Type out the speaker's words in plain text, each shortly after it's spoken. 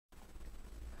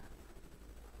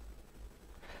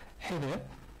Hey there,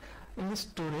 in this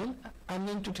tutorial I'm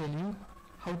going to tell you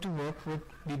how to work with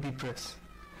BBPress.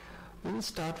 We will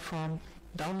start from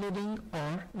downloading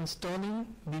or installing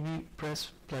BBPress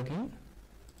plugin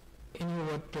in your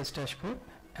WordPress dashboard,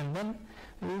 and then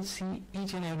we will see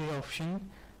each and every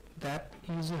option that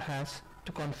user has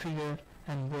to configure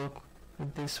and work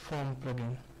with this form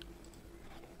plugin.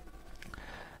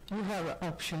 You have an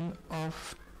option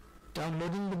of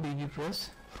downloading the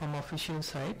BBPress from official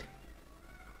site.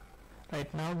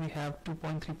 Right now we have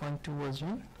 2.3.2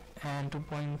 version and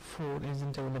 2.4 is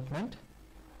in development.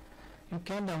 You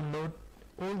can download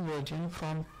old version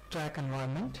from track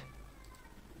environment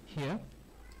here.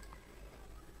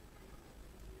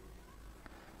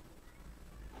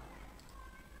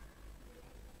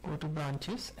 Go to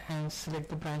branches and select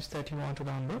the branch that you want to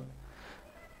download.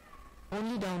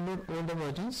 Only download older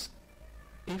versions.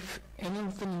 If any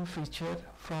of the new feature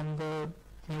from the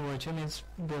new version is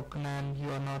broken and you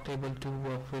are not able to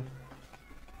work with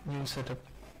new setup,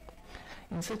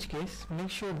 in such case make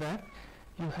sure that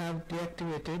you have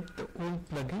deactivated the old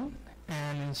plugin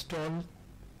and install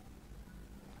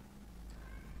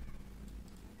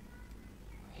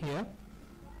here.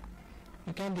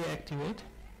 You can deactivate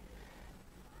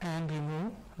and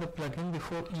remove the plugin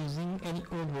before using any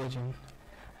old version.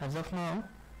 As of now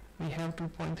we have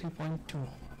 2.3.2,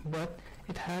 but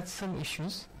it has some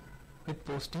issues with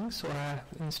posting, so I have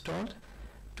installed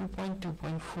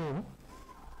 2.2.4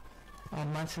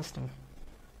 on my system.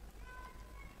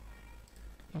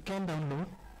 You can download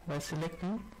by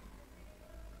selecting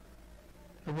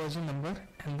the version number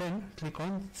and then click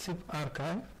on zip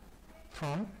archive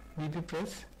from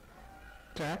BBPress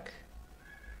track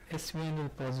SVN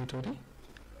repository.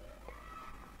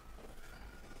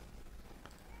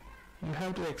 You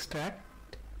have to extract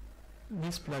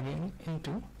this plugin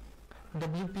into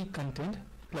WP content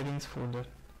plugins folder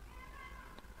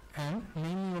and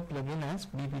name your plugin as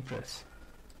BBPress.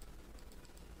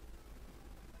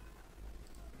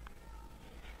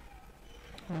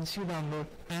 Once you download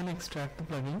and extract the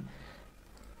plugin,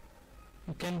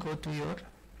 you can go to your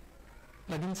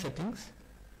plugin settings,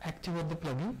 activate the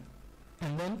plugin,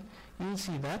 and then you will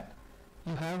see that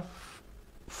you have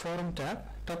forum tab,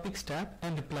 topics tab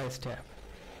and replies tab.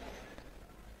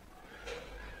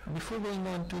 Before going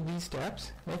on to these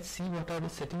tabs, let's see what are the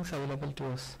settings available to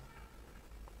us.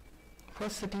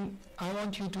 First setting I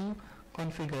want you to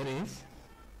configure is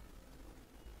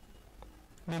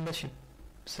membership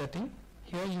setting.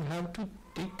 Here you have to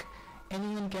tick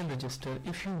anyone can register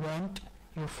if you want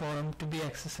your forum to be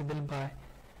accessible by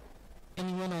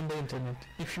anyone on the internet.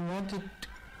 If you want it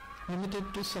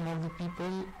limited to some of the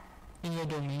people in your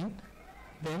domain,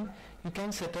 then you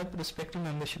can set up respective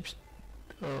membership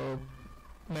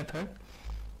method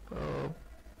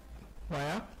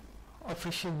via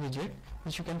official widget,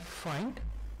 which you can find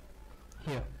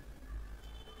here.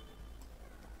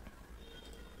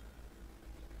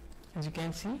 As you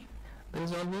can see, there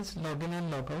is always login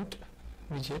and logout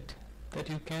widget that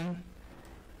you can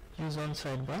use on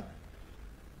sidebar.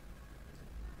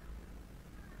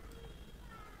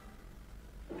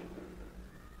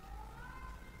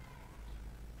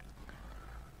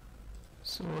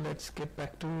 So let's get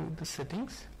back to the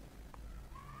settings.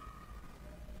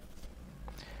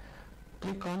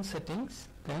 Click on settings,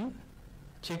 then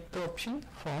check the option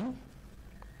form.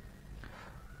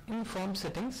 In form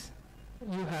settings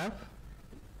you have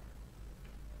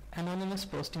anonymous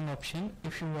posting option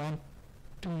if you want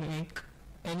to make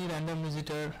any random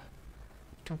visitor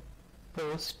to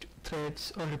post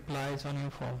threads or replies on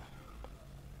your form.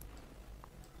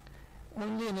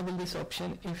 Only enable this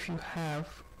option if you have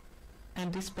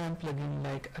anti-spam plugin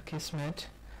like Akismet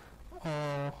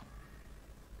or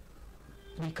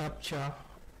reCAPTCHA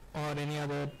or any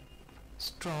other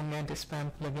strong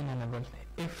anti-spam plugin enabled.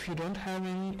 If you don't have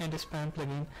any anti-spam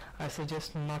plugin, I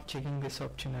suggest not checking this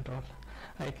option at all.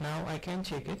 Right now I can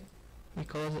check it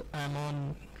because I am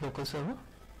on local server.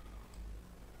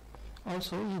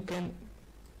 Also you can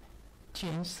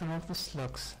change some of the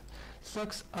slugs.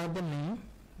 Slugs are the name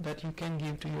that you can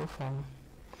give to your form.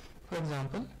 For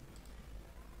example,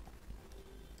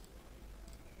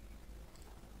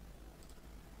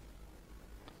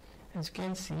 as you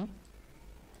can see,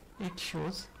 it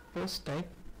shows post type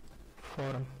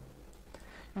forum.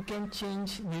 You can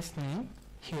change this name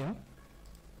here,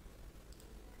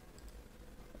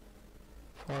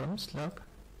 forum slug,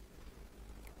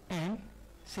 and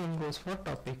same goes for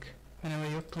topic. Whenever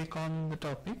you click on the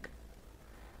topic,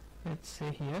 let's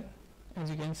say here, as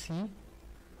you can see,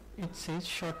 it says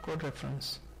shortcode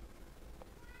reference,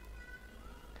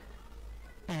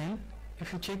 and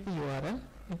if you check the URL,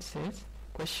 it says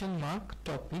question mark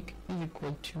topic is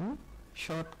equal to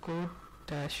shortcode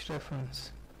dash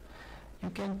reference. You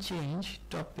can change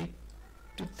topic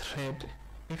to thread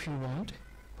if you want,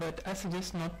 but I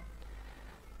suggest not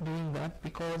doing that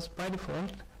because by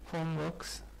default form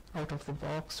works out of the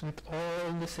box with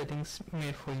all the settings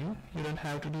made for you. You don't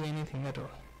have to do anything at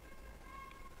all.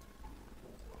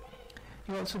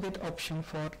 You also get option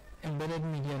for embedded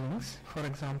media links. For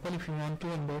example, if you want to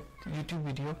embed YouTube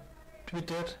video,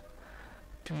 Twitter,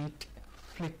 tweet,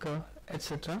 Flickr,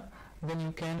 etc., then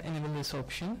you can enable this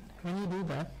option. When you do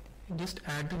that, just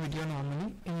add the video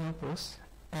normally in your post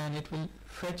and it will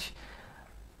fetch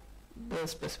the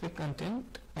specific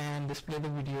content and display the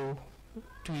video,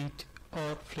 tweet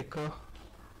or Flickr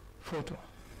photo.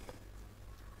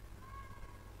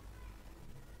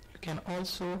 You can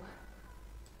also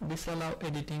disallow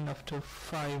editing after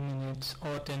 5 minutes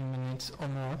or 10 minutes or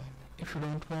more if you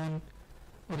don't want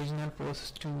original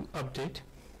posts to update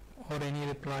or any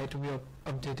reply to be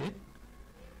updated.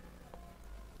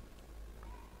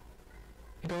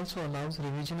 It also allows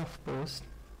revision of posts.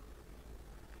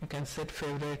 You can set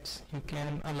favorites, you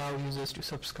can allow users to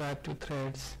subscribe to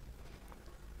threads,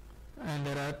 and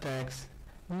there are tags.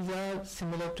 These are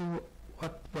similar to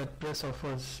what WordPress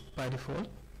offers by default.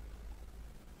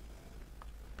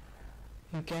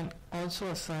 You can also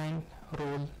assign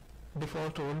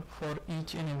default role for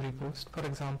each and every post. For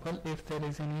example, if there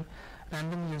is any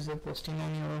random user posting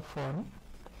on your forum,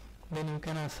 then you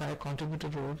can assign contributor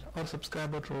role or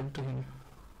subscriber role to him.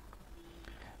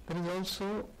 There is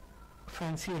also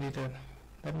fancy editor.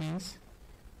 That means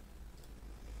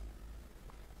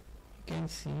you can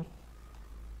see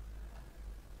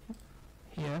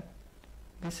here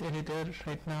this editor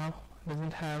right now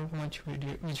doesn't have much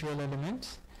visual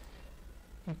elements.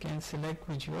 You can select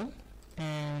visual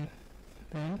and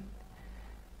then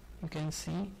you can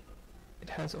see it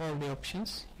has all the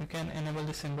options. You can enable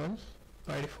the symbol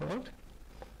by default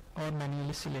or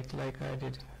manually select like I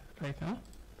did right now.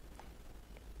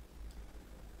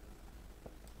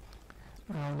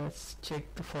 Now let's check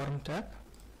the forum tab.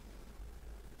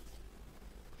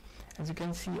 As you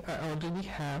can see, I already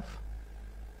have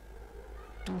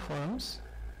 2 forums.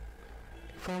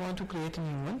 If I want to create a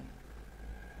new one,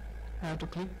 I have to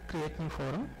click create new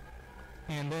forum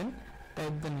and then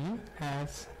type the name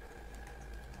as,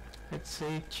 let's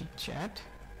say, chit chat.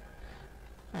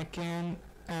 I can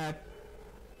add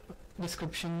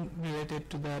description related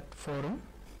to that forum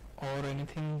or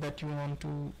anything that you want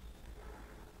to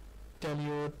tell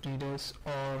your readers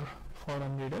or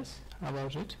forum readers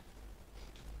about it,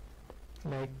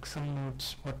 like some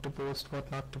notes, what to post,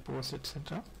 what not to post,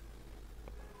 etc.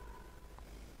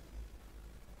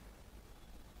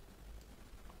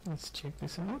 Let's check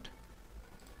this out.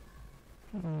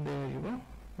 There you go.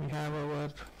 We have our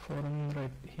forum right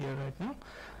here right now.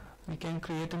 We can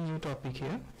create a new topic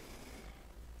here.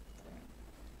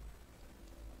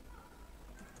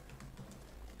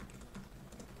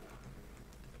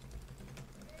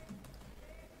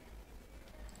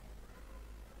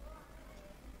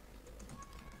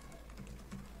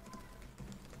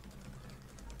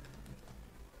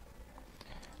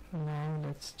 Now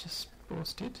let's just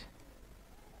post it.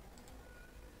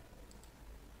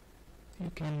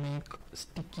 You can make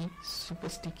sticky, super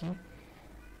sticky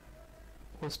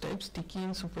post type. Sticky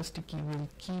and super sticky will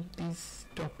keep these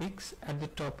topics at the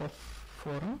top of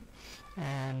forum,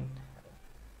 and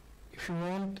if you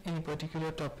want any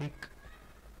particular topic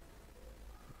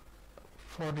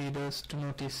for readers to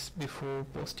notice before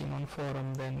posting on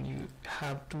forum, then you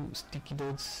have to sticky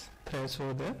those threads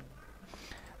over there.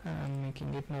 I'm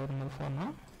making it normal for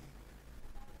now.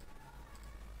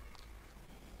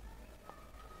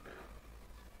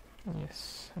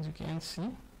 Yes, as you can see,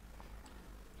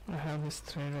 I have this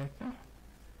thread right now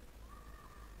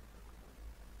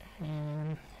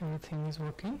and everything is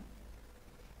working. You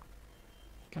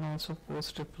can also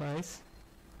post replies,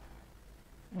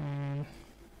 and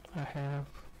I have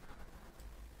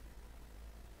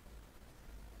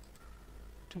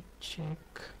to check.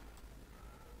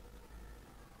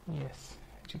 Yes,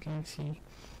 as you can see,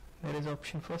 there is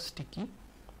option for sticky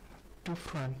to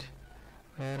front,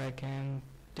 where I can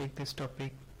take this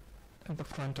topic at the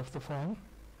front of the form,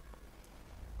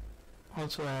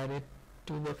 also add it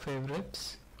to the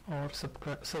favorites or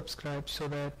subscribe, so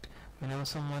that whenever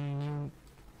someone new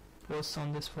posts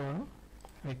on this forum,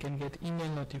 I can get email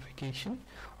notification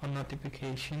or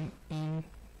notification in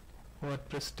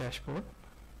WordPress dashboard.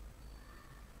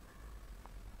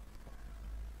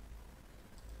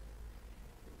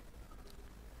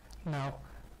 Now,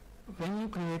 when you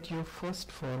create your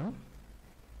first forum,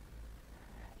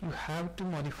 you have to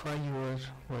modify your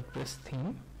WordPress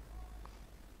theme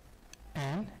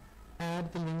and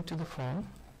add the link to the form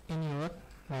in your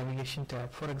navigation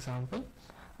tab. For example,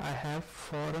 I have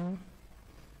forum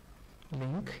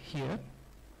link here,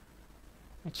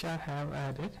 which I have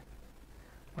added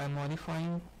by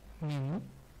modifying menu.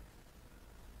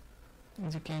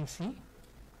 As you can see,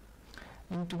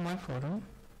 into my forum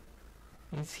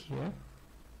is here.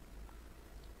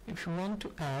 If you want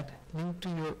to add link to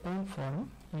your own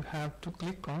forum, you have to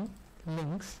click on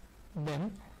links,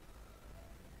 then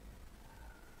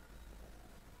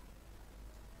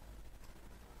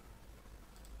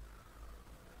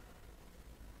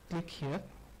click here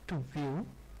to view,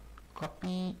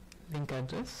 copy link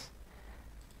address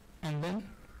and then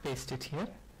paste it here,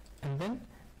 and then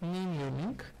name your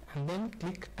link and then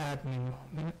click add menu.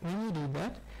 When you do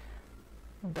that,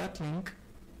 that link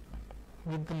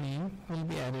with the name will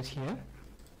be added here,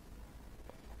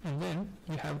 and then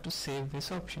you have to save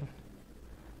this option.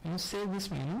 When you save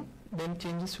this menu, then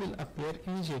changes will appear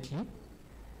immediately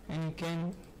and you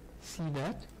can see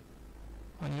that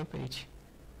on your page.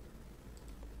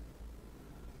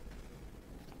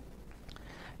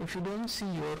 If you don't see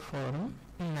your forum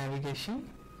in navigation,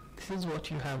 this is what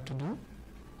you have to do.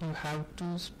 You have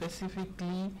to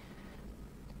specifically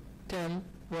tell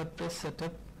WordPress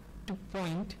setup to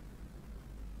point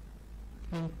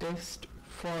link test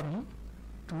forum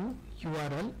to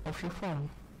URL of your forum.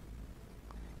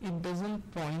 It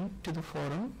doesn't point to the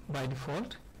forum by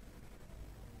default,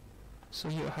 so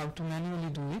you have to manually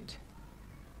do it.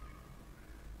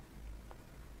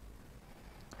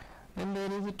 Then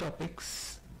there is a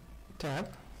topics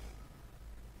tab.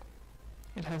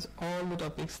 It has all the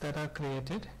topics that are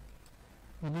created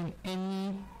within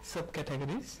any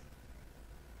subcategories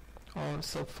or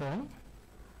subform.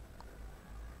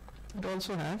 It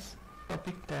also has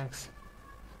topic tags,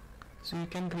 so you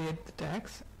can create the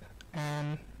tags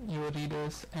and your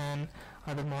readers and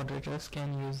other moderators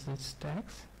can use these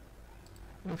tags.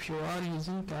 If you are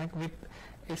using tag with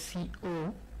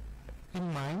SEO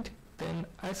in mind, then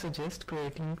I suggest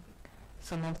creating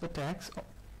some of the tags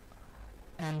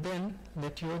and then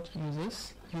let your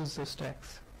users use those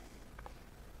tags.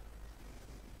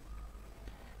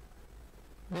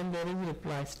 Then there is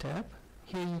replies tab.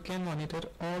 Here you can monitor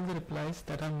all the replies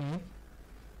that are made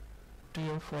to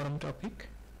your forum topic.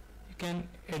 You can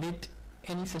edit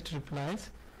any such replies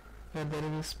where there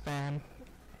is a spam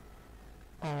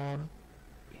or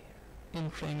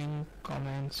inflaming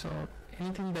comments or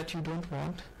anything that you don't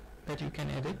want, that you can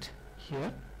edit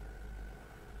here.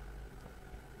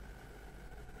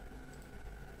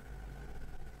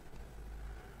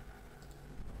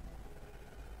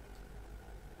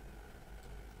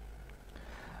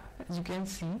 As you can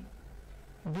see,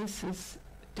 this is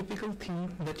typical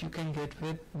theme that you can get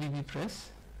with BBPress.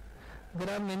 There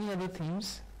are many other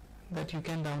themes that you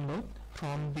can download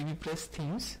from BBPress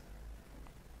themes,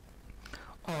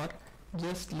 or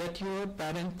just let your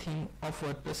parent theme of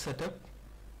WordPress setup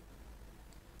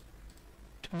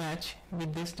to match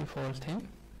with this default theme.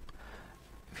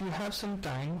 If you have some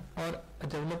time or a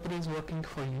developer is working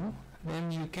for you,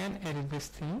 then you can edit this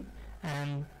theme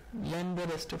and blend the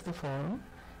rest of the forum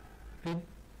with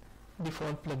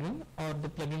default plugin or the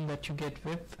plugin that you get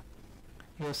with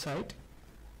your site.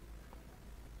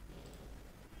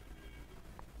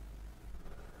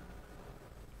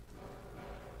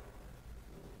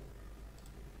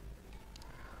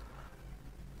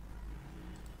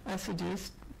 I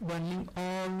suggest bundling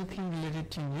all the theme related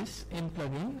changes in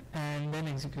plugin and then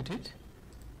execute it.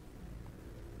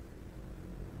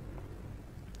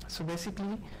 So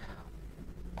basically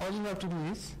all you have to do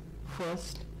is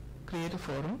first create a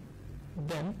forum,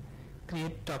 then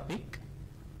create topic,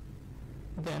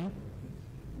 then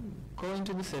go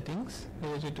into the settings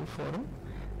related to forum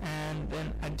and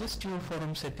then adjust your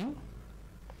forum setting,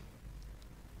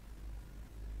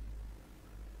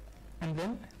 and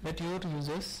then let your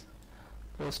users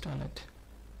post on it.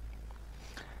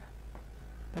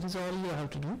 That is all you have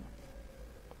to do.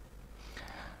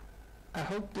 I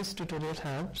hope this tutorial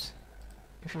helps.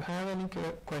 If you have any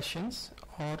questions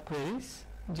or queries,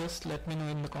 just let me know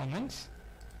in the comments.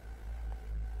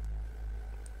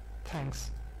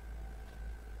 Thanks.